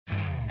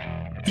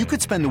You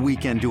could spend the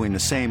weekend doing the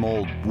same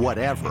old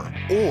whatever,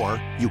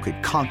 or you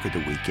could conquer the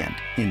weekend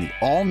in the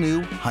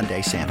all-new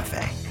Hyundai Santa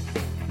Fe.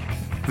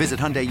 Visit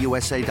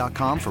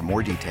HyundaiUSA.com for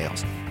more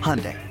details.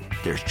 Hyundai,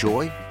 there's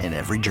joy in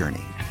every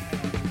journey.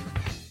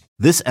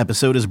 This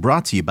episode is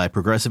brought to you by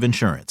Progressive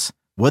Insurance.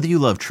 Whether you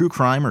love true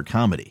crime or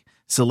comedy,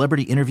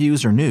 celebrity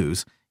interviews or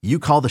news, you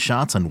call the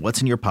shots on what's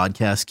in your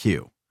podcast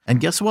queue. And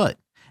guess what?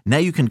 Now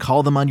you can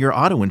call them on your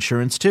auto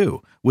insurance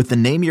too with the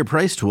Name Your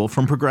Price tool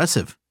from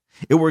Progressive.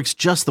 It works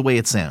just the way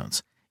it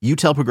sounds. You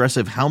tell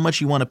Progressive how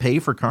much you want to pay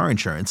for car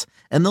insurance,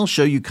 and they'll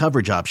show you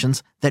coverage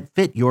options that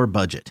fit your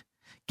budget.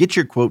 Get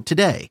your quote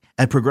today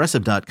at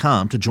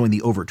Progressive.com to join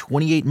the over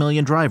 28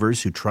 million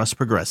drivers who trust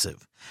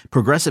Progressive.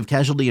 Progressive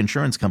Casualty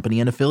Insurance Company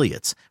and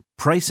Affiliates.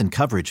 Price and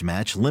coverage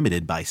match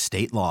limited by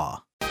state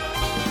law.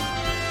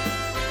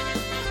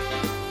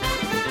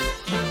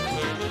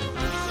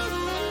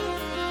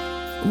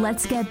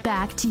 Let's get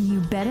back to You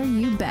Better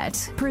You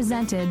Bet,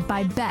 presented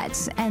by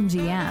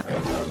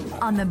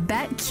BetMGM on the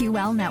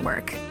BetQL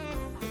network.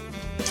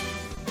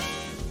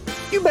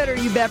 You Better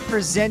You Bet,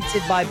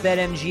 presented by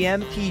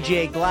BetMGM.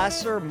 PJ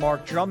Glasser,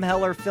 Mark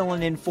Drumheller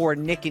filling in for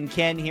Nick and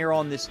Ken here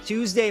on this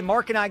Tuesday.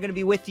 Mark and I are going to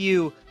be with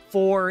you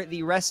for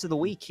the rest of the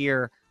week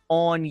here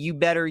on You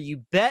Better You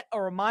Bet. A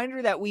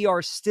reminder that we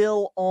are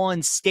still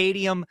on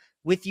Stadium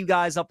with you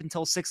guys up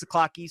until 6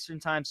 o'clock Eastern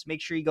time, so make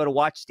sure you go to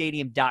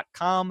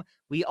watchstadium.com.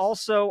 We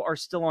also are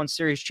still on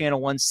Sirius Channel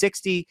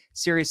 160,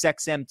 Sirius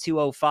XM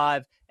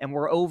 205, and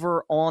we're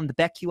over on the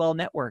BetQL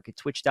network at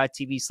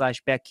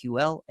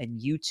twitch.tv/BetQL and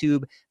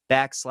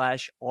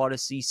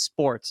YouTube.com/Odyssey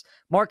Sports.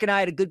 Mark and I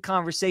had a good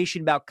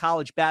conversation about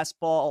college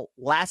basketball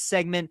last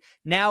segment.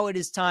 Now it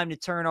is time to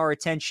turn our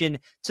attention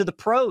to the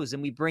pros,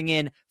 and we bring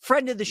in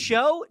friend of the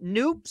show,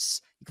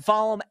 Noops. You can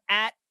follow him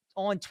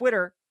on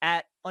Twitter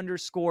at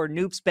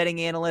 _Noops,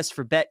 betting analyst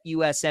for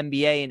BetUS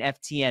NBA and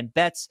FTN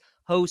Bets,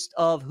 host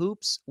of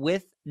Hoops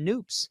with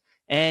Noops.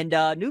 And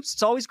Noops,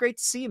 it's always great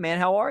to see you, man.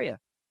 How are you?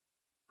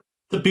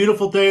 It's a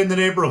beautiful day in the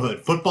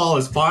neighborhood. Football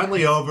is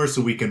finally over,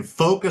 so we can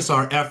focus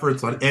our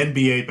efforts on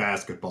NBA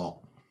basketball.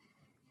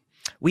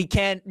 We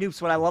can.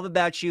 Noops, what I love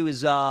about you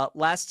is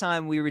last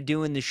time we were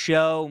doing the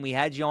show and we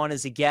had you on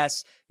as a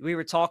guest, we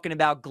were talking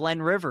about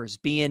Glenn Rivers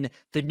being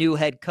the new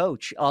head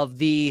coach of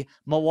the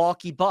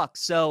Milwaukee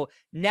Bucks. So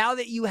now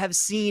that you have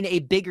seen a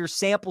bigger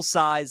sample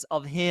size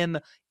of him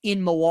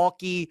in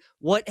Milwaukee,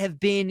 what have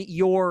been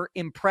your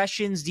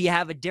impressions? Do you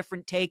have a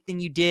different take than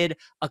you did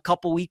a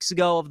couple weeks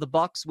ago of the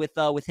Bucks with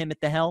him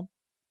at the helm?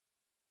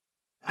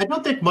 I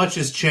don't think much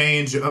has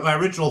changed. My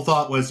original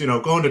thought was,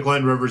 going to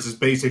Glenn Rivers is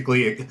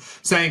basically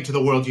saying to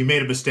the world, you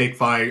made a mistake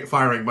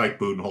firing Mike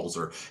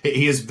Budenholzer.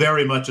 He is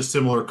very much a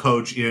similar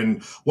coach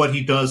in what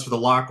he does for the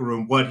locker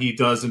room, what he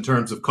does in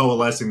terms of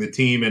coalescing the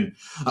team. And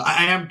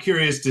I am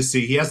curious to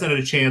see. He hasn't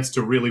had a chance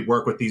to really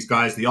work with these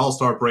guys. The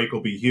All-Star break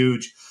will be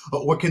huge.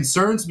 What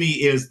concerns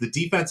me is the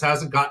defense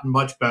hasn't gotten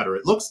much better.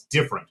 It looks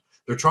different.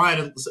 They're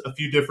trying a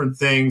few different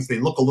things. They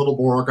look a little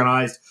more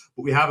organized,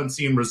 but we haven't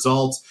seen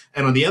results.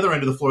 And on the other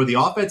end of the floor, the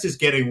offense is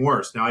getting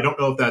worse. Now, I don't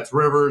know if that's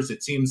Rivers.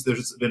 It seems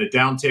there's been a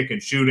downtick in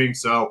shooting.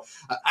 So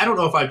I don't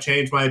know if I've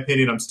changed my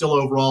opinion. I'm still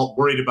overall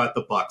worried about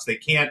the Bucks. They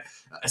can't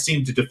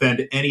seem to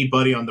defend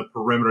anybody on the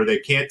perimeter. They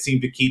can't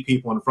seem to keep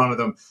people in front of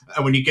them.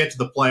 And when you get to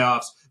the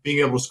playoffs, being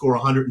able to score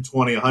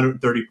 120,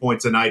 130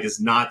 points a night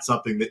is not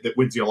something that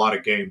wins you a lot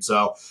of games.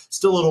 So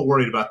still a little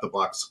worried about the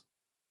Bucks.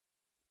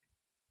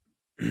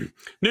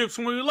 Noops,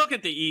 when we look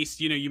at the East,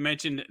 you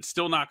mentioned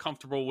still not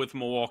comfortable with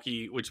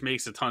Milwaukee, which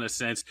makes a ton of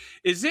sense.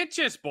 Is it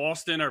just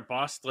Boston or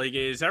bust? Like,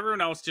 is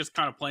everyone else just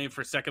kind of playing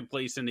for second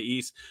place in the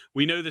East?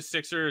 We know the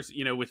Sixers,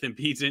 with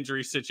Embiid's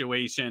injury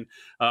situation,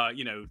 a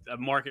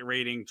market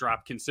rating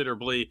dropped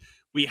considerably.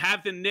 We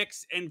have the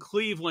Knicks and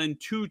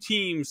Cleveland, two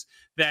teams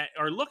that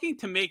are looking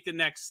to make the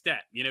next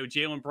step.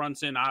 Jalen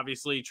Brunson,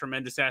 obviously,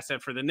 tremendous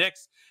asset for the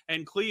Knicks,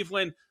 and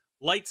Cleveland.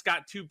 Lights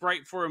got too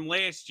bright for him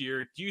last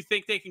year. Do you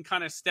think they can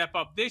kind of step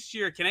up this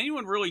year? Can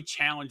anyone really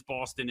challenge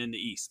Boston in the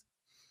East?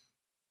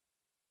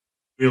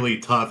 Really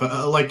tough.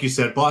 Like you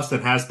said,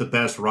 Boston has the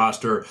best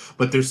roster,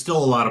 but there's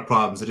still a lot of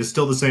problems. It is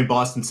still the same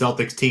Boston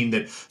Celtics team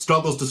that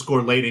struggles to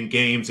score late in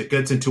games. It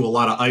gets into a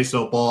lot of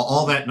ISO ball,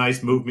 all that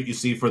nice movement you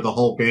see for the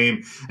whole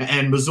game.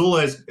 And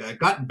Mazzulla has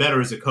gotten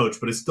better as a coach,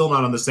 but is still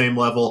not on the same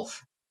level.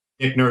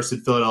 Nick Nurse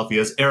in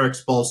Philadelphia, as Eric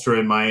Spoelstra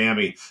in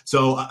Miami.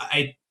 So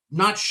I'm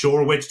not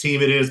sure which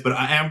team it is, but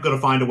I am going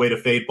to find a way to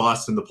fade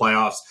Boston in the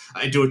playoffs.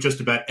 I do it just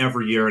about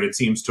every year, and it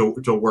seems to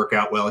work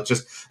out well. It's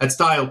just that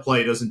style of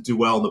play doesn't do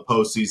well in the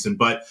postseason.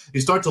 But you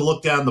start to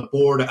look down the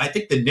board. I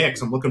think the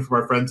Knicks, I'm looking for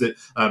my friends at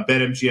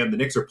BetMGM, the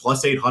Knicks are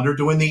plus 800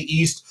 to win the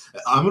East.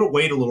 I'm going to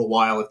wait a little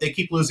while. If they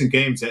keep losing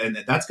games, and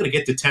that's going to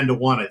get to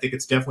 10-1, I think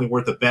it's definitely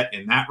worth a bet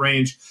in that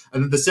range.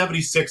 And then the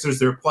 76ers,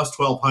 they're plus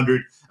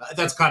 1,200.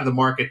 That's kind of the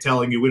market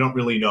telling you we don't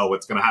really know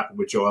what's going to happen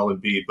with Joel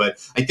Embiid. But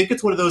I think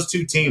it's one of those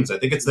two teams. I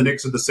think it's the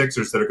Knicks or the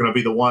Sixers that are going to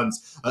be the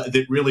ones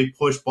that really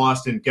push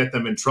Boston, get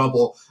them in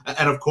trouble.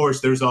 And, of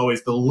course, there's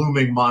always the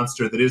looming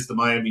monster that is the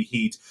Miami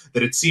Heat,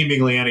 that at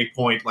seemingly any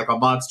point, like a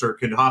monster,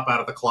 can hop out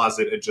of the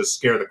closet and just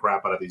scare the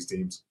crap out of these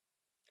teams.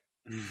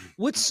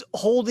 What's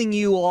holding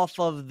you off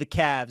of the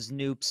Cavs,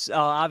 Noops?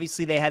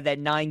 Obviously, they had that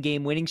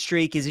 9-game winning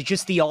streak. Is it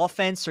just the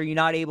offense? Are you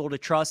not able to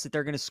trust that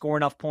they're going to score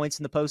enough points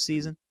in the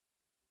postseason?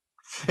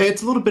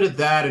 It's a little bit of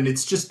that, and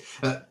it's just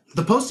the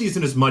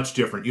postseason is much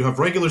different. You have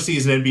regular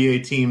season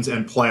NBA teams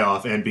and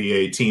playoff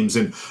NBA teams,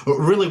 and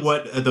really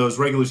what those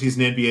regular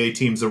season NBA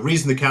teams, the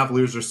reason the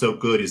Cavaliers are so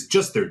good is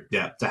just their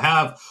depth. To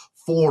have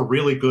four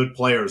really good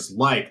players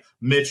like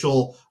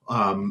Mitchell,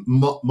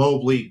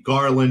 Mobley,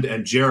 Garland,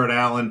 and Jarrett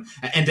Allen,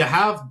 and to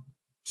have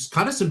just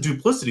kind of some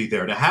duplicity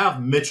there, to have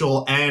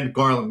Mitchell and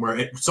Garland, where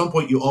at some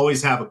point you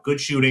always have a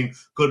good shooting,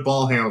 good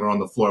ball handler on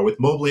the floor. With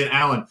Mobley and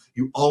Allen,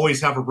 you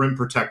always have a rim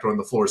protector on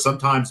the floor,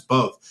 sometimes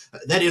both.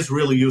 That is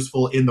really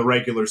useful in the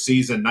regular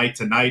season, night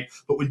to night.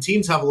 But when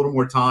teams have a little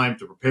more time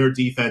to prepare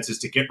defenses,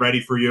 to get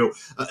ready for you,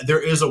 there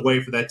is a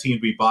way for that team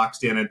to be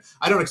boxed in. And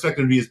I don't expect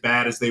them to be as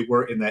bad as they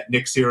were in that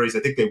Knicks series.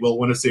 I think they will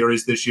win a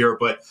series this year,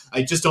 but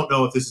I just don't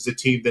know if this is a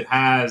team that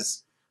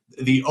has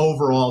the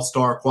overall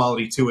star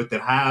quality to it,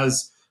 that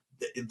has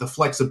the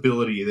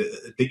flexibility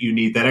that you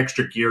need, that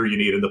extra gear you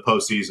need in the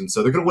postseason.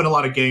 So they're going to win a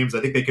lot of games. I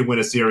think they can win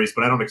a series,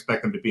 but I don't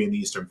expect them to be in the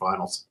Eastern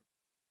Finals.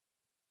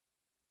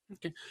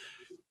 Okay.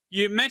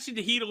 You mentioned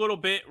the Heat a little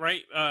bit,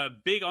 right?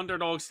 Big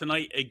underdogs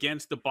tonight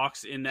against the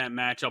Bucks in that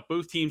matchup.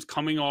 Both teams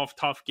coming off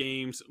tough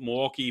games.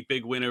 Milwaukee,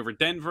 big win over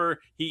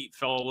Denver. Heat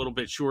fell a little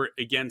bit short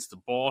against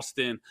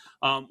Boston.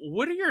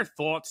 What are your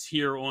thoughts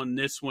here on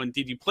this one?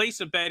 Did you place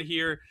a bet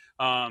here?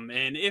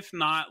 And if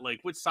not, like,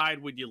 which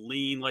side would you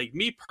lean? Like,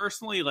 me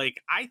personally,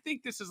 like, I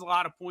think this is a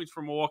lot of points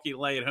for Milwaukee to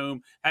lay at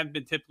home. Haven't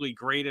been typically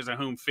great as a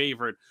home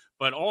favorite,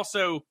 but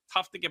also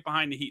tough to get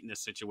behind the Heat in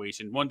this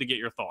situation. Wanted to get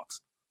your thoughts.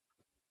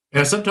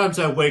 Yeah, sometimes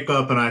I wake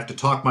up and I have to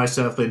talk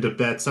myself into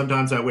bets.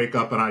 Sometimes I wake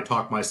up and I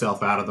talk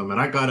myself out of them.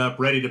 And I got up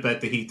ready to bet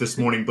the Heat this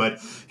morning, but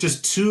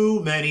just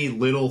too many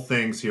little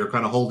things here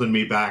kind of holding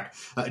me back.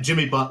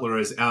 Jimmy Butler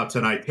is out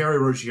tonight. Terry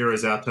Rozier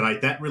is out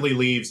tonight. That really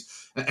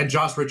leaves, and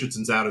Josh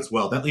Richardson's out as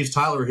well. That leaves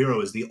Tyler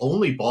Hero as the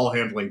only ball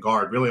handling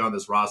guard really on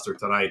this roster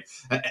tonight.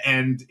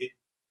 And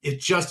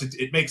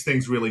it makes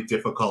things really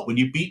difficult. When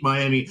you beat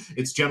Miami,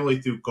 it's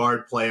generally through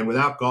guard play, and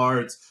without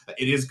guards,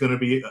 it is going to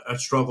be a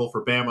struggle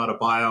for Bam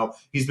Adebayo.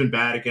 He's been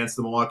bad against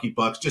the Milwaukee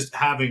Bucks. Just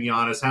having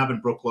Giannis, having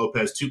Brook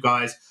Lopez, two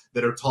guys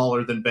that are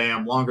taller than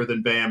Bam, longer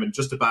than Bam, and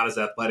just about as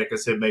athletic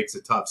as him makes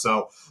it tough.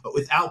 So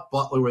without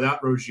Butler,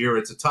 without Rozier,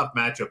 it's a tough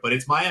matchup, but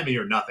it's Miami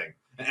or nothing.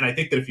 And I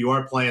think that if you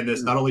are playing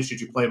this, not only should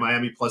you play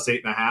Miami plus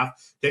 8.5,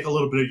 take a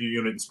little bit of your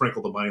unit and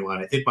sprinkle the money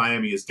line. I think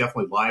Miami is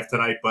definitely live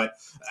tonight, but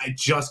I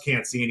just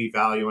can't see any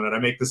value in it. I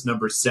make this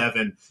number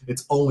 7.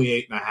 It's only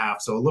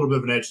 8.5, so a little bit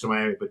of an edge to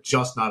Miami, but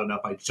just not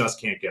enough. I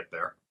just can't get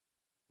there.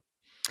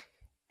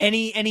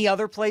 Any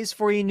other plays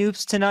for you,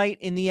 Noops, tonight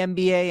in the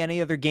NBA?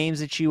 Any other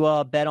games that you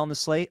bet on the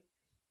slate?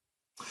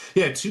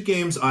 Yeah, 2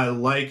 games I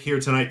like here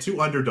tonight,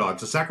 2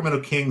 underdogs. The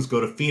Sacramento Kings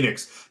go to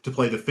Phoenix to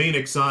play the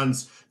Phoenix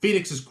Suns.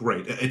 Phoenix is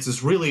great. It's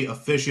this really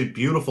efficient,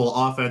 beautiful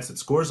offense that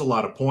scores a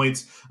lot of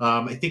points.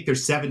 I think they're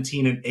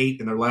 17-8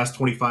 in their last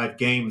 25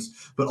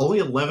 games, but only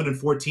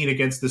 11-14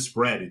 against the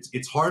spread.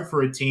 It's hard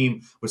for a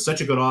team with such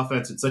a good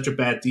offense and such a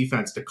bad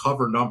defense to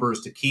cover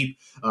numbers, to keep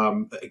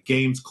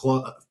games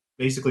close,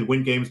 basically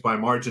win games by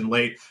margin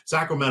late.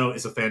 Sacramento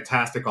is a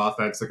fantastic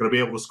offense. They're going to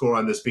be able to score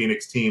on this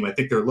Phoenix team. I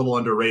think they're a little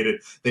underrated.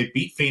 They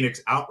beat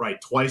Phoenix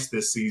outright twice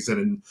this season,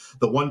 and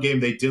the one game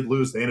they did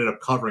lose, they ended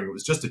up covering. It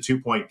was just a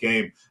 2-point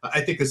game.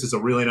 I think this is a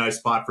really nice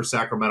spot for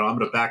Sacramento. I'm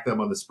going to back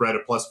them on the spread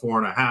at plus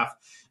 4.5.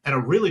 And a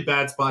really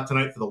bad spot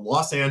tonight for the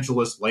Los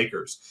Angeles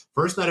Lakers.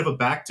 First night of a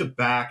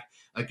back-to-back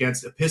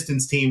against a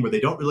Pistons team where they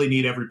don't really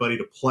need everybody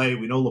to play.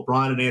 We know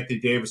LeBron and Anthony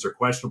Davis are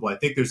questionable. I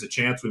think there's a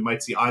chance we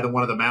might see either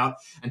one of them out.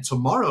 And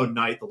tomorrow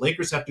night, the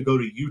Lakers have to go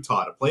to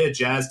Utah to play a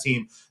Jazz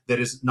team that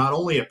is not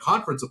only a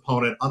conference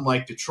opponent,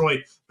 unlike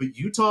Detroit, but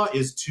Utah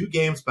is 2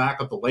 games back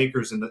of the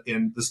Lakers in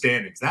the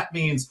standings. That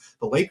means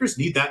the Lakers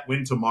need that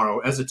win tomorrow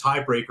as a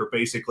tiebreaker,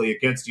 basically,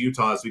 against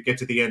Utah as we get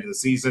to the end of the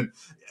season.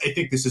 I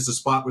think this is a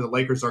spot where the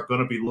Lakers are going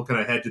to be looking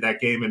ahead to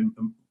that game in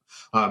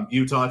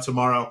Utah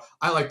tomorrow.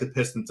 I like the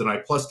Pistons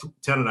tonight, plus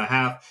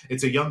 10.5.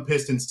 It's a young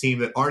Pistons team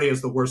that already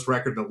has the worst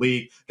record in the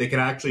league. They can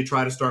actually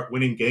try to start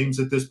winning games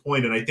at this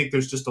point, and I think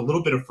there's just a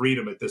little bit of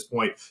freedom at this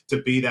point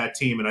to be that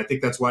team, and I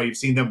think that's why you've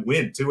seen them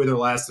win 2 of their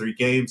last 3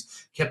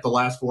 games, kept the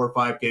last 4 or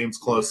 5 games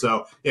close.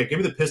 So, yeah, give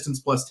me the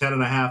Pistons plus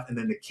 10.5, and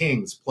then the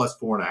Kings plus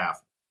 4.5.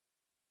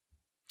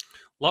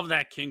 Love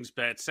that Kings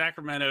bet.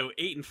 Sacramento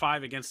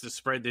 8-5 against the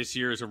spread this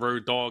year as a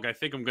road dog. I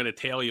think I'm going to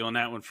tail you on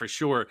that one for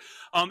sure.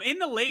 In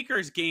the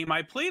Lakers game,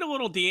 I played a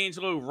little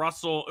D'Angelo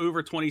Russell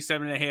over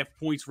 27.5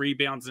 points,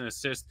 rebounds, and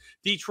assists.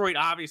 Detroit,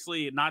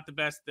 obviously, not the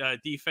best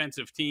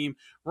defensive team.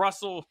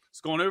 Russell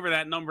has gone over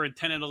that number in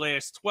 10 of the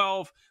last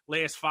 12,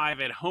 last 5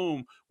 at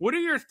home. What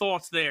are your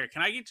thoughts there?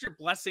 Can I get your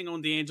blessing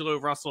on D'Angelo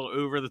Russell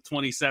over the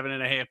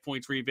 27.5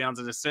 points, rebounds,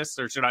 and assists,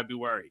 or should I be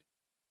worried?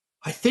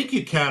 I think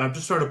you can. I'm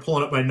just starting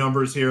pulling up my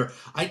numbers here.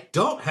 I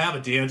don't have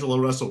a D'Angelo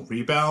Russell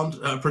rebound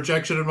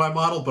projection in my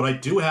model, but I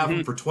do have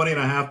him for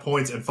 20.5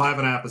 points and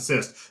 5.5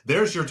 assists.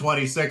 There's your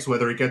 26,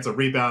 whether he gets a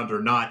rebound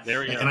or not. There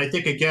we go. And I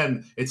think,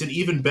 again, it's an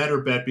even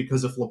better bet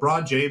because if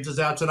LeBron James is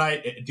out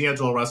tonight,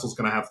 D'Angelo Russell's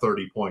going to have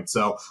 30 points.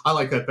 So I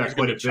like that bet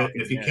quite a bit.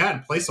 If you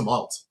can, play some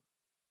alts.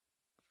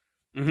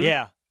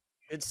 Yeah,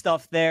 good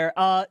stuff there.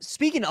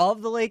 Speaking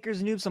of the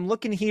Lakers, Noops, I'm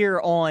looking here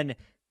on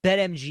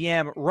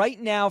BetMGM.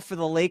 Right now, for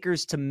the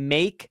Lakers to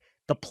make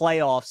the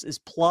playoffs is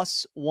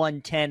plus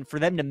 110. For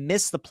them to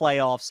miss the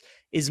playoffs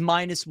is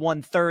minus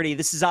 130.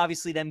 This is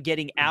obviously them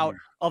getting out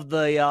of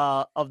the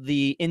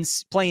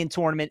play-in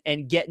tournament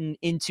and getting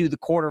into the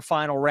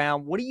quarterfinal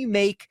round. What do you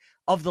make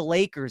of the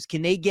Lakers?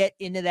 Can they get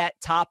into that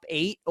top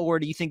 8, or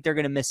do you think they're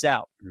going to miss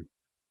out?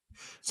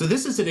 So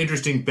this is an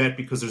interesting bet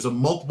because there's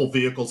multiple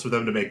vehicles for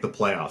them to make the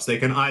playoffs. They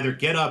can either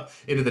get up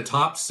into the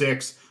top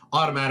 6,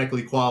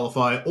 automatically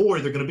qualify, or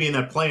they're going to be in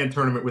that play-in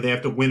tournament where they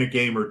have to win a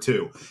game or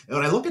two. And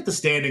when I look at the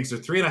standings, they're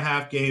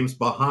 3.5 games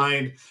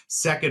behind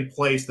second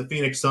place. The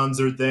Phoenix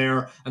Suns are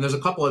there, and there's a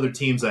couple other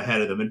teams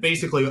ahead of them. And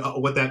basically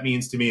what that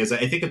means to me is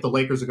I think if the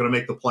Lakers are going to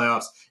make the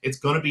playoffs, it's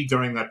going to be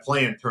during that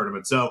play-in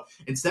tournament. So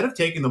instead of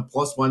taking them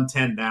plus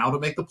 110 now to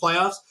make the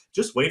playoffs,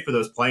 just wait for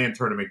those play-in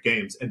tournament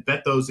games and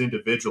bet those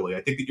individually.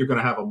 I think that you're going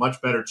to have a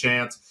much better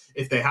chance.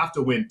 If they have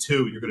to win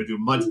 2, you're going to do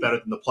much better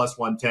than the plus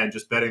 110,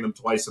 just betting them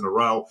twice in a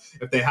row.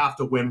 If they have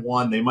to win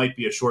 1, they might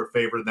be a short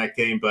favorite in that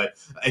game. But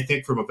I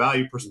think from a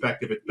value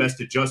perspective, it's best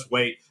to just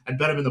wait and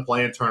bet them in the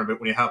play-in tournament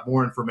when you have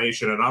more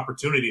information and an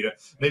opportunity to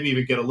maybe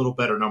even get a little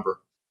better number.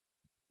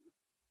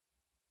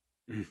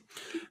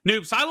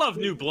 Noops, I love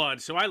new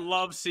blood, so I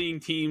love seeing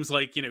teams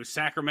like,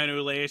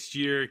 Sacramento last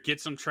year get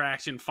some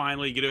traction,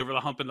 finally get over the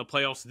hump in the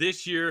playoffs.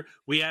 This year,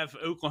 we have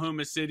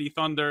Oklahoma City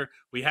Thunder.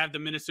 We have the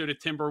Minnesota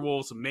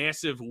Timberwolves,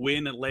 massive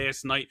win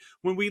last night.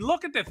 When we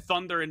look at the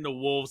Thunder and the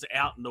Wolves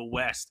out in the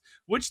West,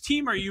 which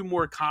team are you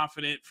more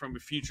confident from a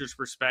futures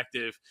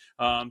perspective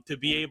to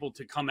be able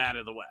to come out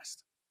of the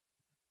West?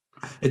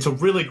 It's a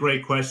really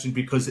great question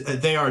because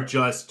they are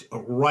just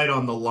right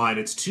on the line.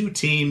 It's two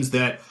teams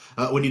that,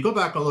 when you go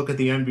back and look at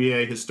the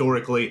NBA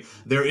historically,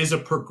 there is a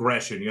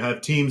progression. You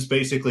have teams,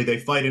 basically, they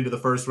fight into the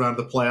first round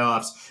of the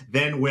playoffs,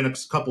 then win a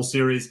couple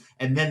series,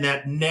 and then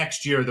that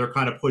next year they're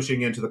kind of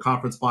pushing into the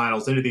conference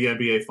finals, into the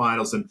NBA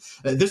finals. And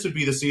this would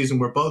be the season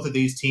where both of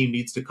these teams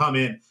needs to come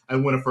in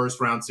and win a first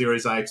round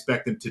series. I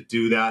expect them to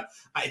do that.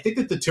 I think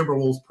that the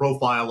Timberwolves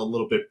profile a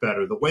little bit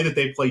better. The way that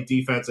they play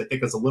defense, I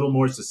think, is a little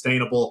more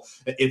sustainable.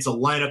 It's a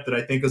lineup that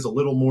I think is a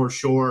little more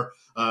sure.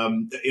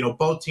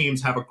 Both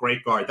teams have a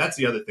great guard. That's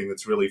the other thing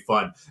that's really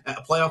fun.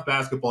 Playoff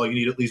basketball, you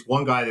need at least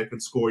one guy that can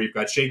score. You've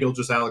got Shai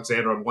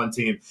Gilgeous-Alexander on one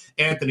team,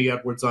 Anthony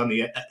Edwards on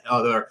the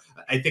other.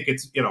 I think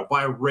it's,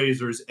 by a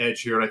razor's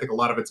edge here, and I think a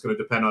lot of it's going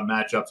to depend on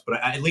matchups,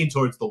 but I lean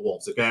towards the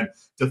Wolves. Again,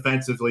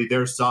 defensively,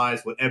 their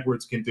size, what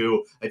Edwards can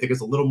do, I think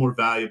is a little more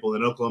valuable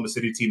than an Oklahoma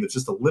City team that's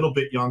just a little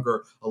bit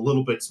younger, a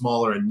little bit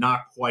smaller, and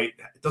it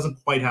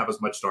doesn't quite have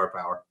as much star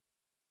power.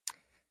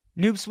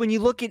 Noops, when you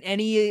look at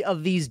any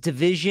of these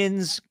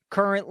divisions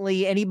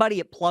currently, anybody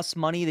at plus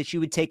money that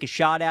you would take a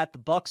shot at? The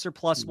Bucks are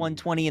plus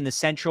 120 in the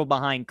Central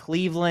behind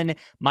Cleveland.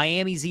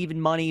 Miami's even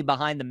money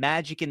behind the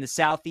Magic in the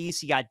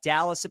Southeast. You got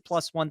Dallas at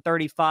plus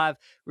 135.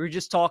 We were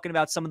just talking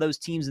about some of those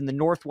teams in the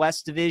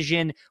Northwest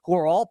Division who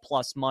are all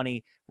plus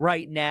money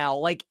right now.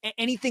 Like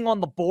anything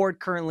on the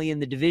board currently in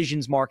the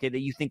divisions market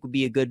that you think would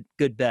be a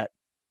good bet?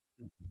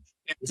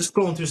 Just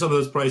scrolling through some of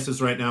those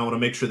prices right now. I want to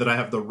make sure that I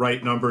have the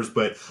right numbers,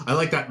 but I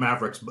like that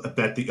Mavericks bet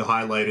that you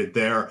highlighted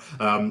there.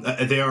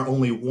 They are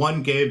only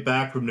one game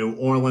back from New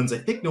Orleans. I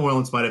think New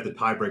Orleans might have the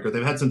tiebreaker.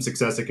 They've had some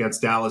success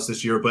against Dallas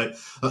this year, but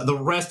the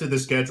rest of the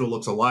schedule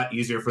looks a lot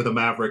easier for the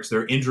Mavericks.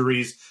 Their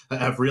injuries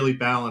have really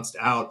balanced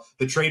out.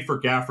 The trade for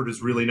Gafford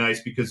is really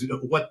nice because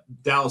what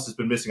Dallas has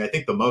been missing, I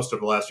think, the most over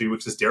the last few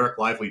weeks is Derek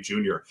Lively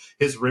Jr.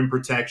 His rim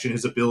protection,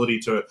 his ability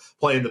to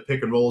play in the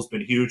pick and roll has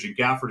been huge, and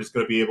Gafford is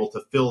going to be able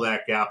to fill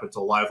that gap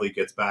until Lively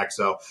gets back.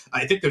 So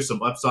I think there's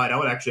some upside. I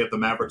would actually have the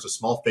Mavericks a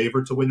small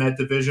favorite to win that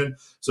division.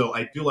 So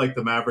I do like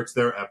the Mavericks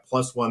there at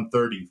plus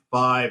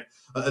 135.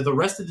 The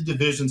rest of the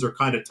divisions are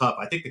kind of tough.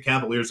 I think the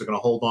Cavaliers are going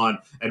to hold on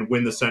and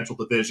win the Central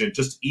Division.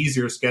 Just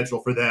easier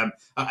schedule for them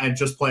and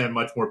just playing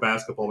much more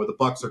basketball, where the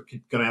Bucks are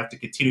going to have to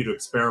continue to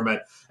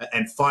experiment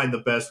and find the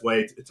best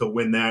way to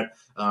win that.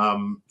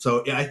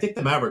 I think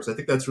the Mavericks, I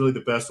think that's really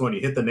the best one.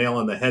 You hit the nail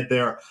on the head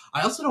there.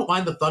 I also don't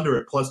mind the Thunder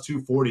at plus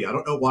 240. I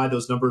don't know why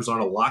those numbers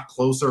aren't a lot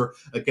closer.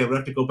 Again, we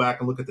have to go back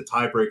and look at the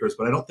tiebreakers,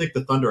 but I don't think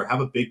the Thunder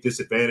have a big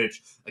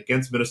disadvantage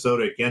against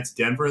Minnesota, against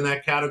Denver in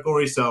that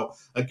category. So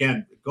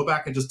again, go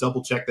back and just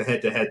double check the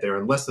head-to-head there.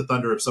 Unless the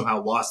Thunder have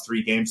somehow lost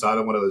 3 games to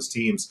either one of those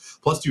teams,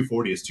 plus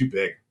 240 is too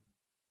big.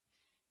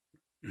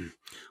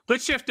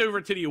 Let's shift over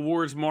to the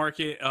awards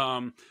market.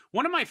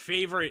 One of my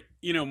favorite,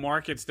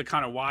 markets to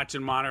kind of watch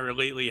and monitor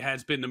lately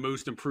has been the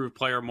most improved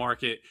player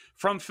market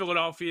from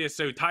Philadelphia.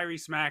 So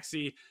Tyrese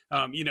Maxey,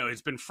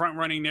 has been front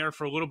running there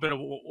for a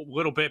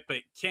little bit, but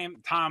Cam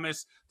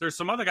Thomas, there's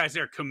some other guys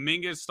there.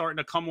 Kuminga's starting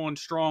to come on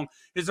strong.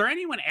 Is there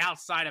anyone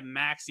outside of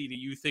Maxey that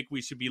you think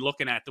we should be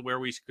looking at to where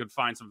we could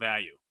find some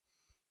value?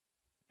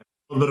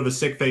 A little bit of a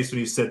sick face when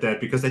you said that,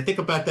 because I think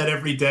about that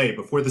every day.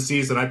 Before the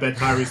season, I bet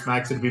Tyrese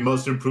Maxey to be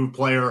most improved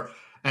player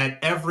at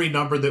every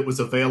number that was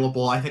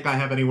available. I think I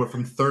have anywhere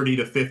from 30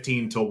 to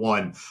 15 to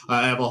 1.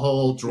 I have a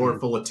whole drawer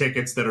full of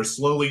tickets that are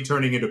slowly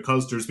turning into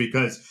coasters,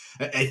 because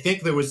I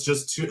think there was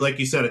just too, like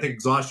you said, I think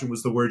exhaustion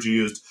was the word you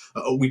used.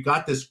 We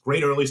got this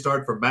great early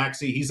start for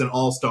Maxey. He's an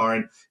all-star.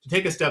 And to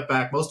take a step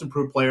back, most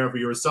improved player every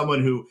year is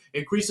someone who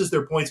increases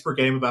their points per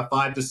game about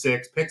 5 to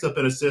 6, picks up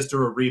an assist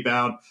or a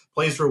rebound,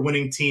 plays for a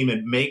winning team,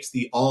 and makes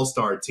the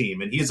all-star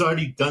team. And he's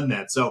already done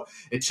that. So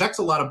it checks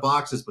a lot of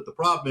boxes. But the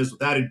problem is,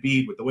 without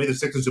Embiid, with the way the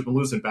Sixers have been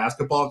losing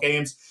basketball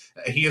games,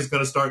 he is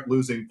going to start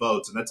losing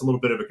votes. And that's a little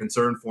bit of a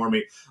concern for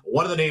me.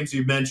 One of the names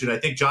you mentioned, I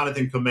think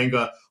Jonathan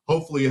Kuminga,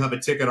 hopefully you have a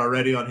ticket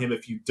already on him.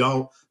 If you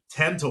don't,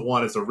 10 to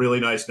 1 is a really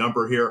nice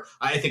number here.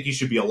 I think he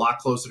should be a lot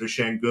closer to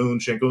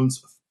Şengün.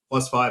 Şengün's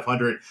plus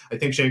 500. I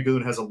think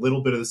Şengün has a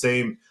little bit of the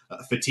same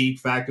fatigue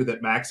factor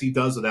that Maxey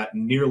does, without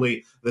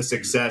nearly the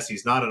success.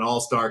 He's not an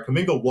all-star.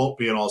 Kuminga won't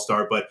be an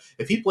all-star, but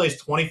if he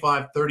plays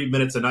 25, 30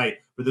 minutes a night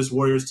for this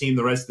Warriors team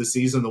the rest of the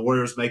season, the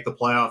Warriors make the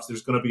playoffs,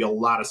 there's going to be a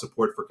lot of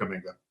support for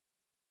Kuminga.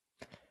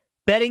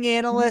 Betting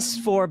analyst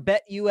for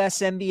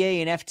BetUS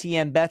NBA and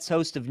FTN Bets,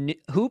 host of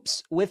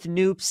Hoops with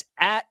Noops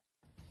at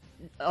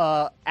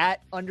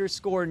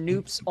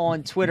 @_Noops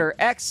on Twitter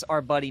X.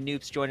 Our buddy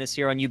Noops joined us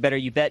here on You Better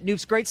You Bet.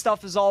 Noops, great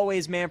stuff as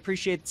always, man.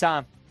 Appreciate the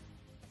time.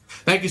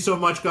 Thank you so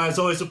much, guys.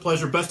 Always a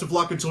pleasure. Best of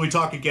luck until we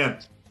talk again.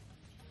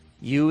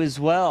 You as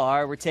well. All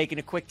right, we're taking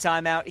a quick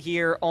time out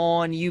here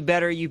on You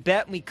Better You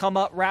Bet. We come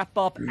up, wrap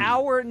up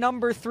hour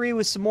number 3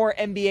 with some more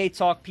NBA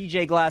talk.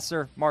 PJ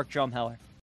Glasser, Mark Drumheller.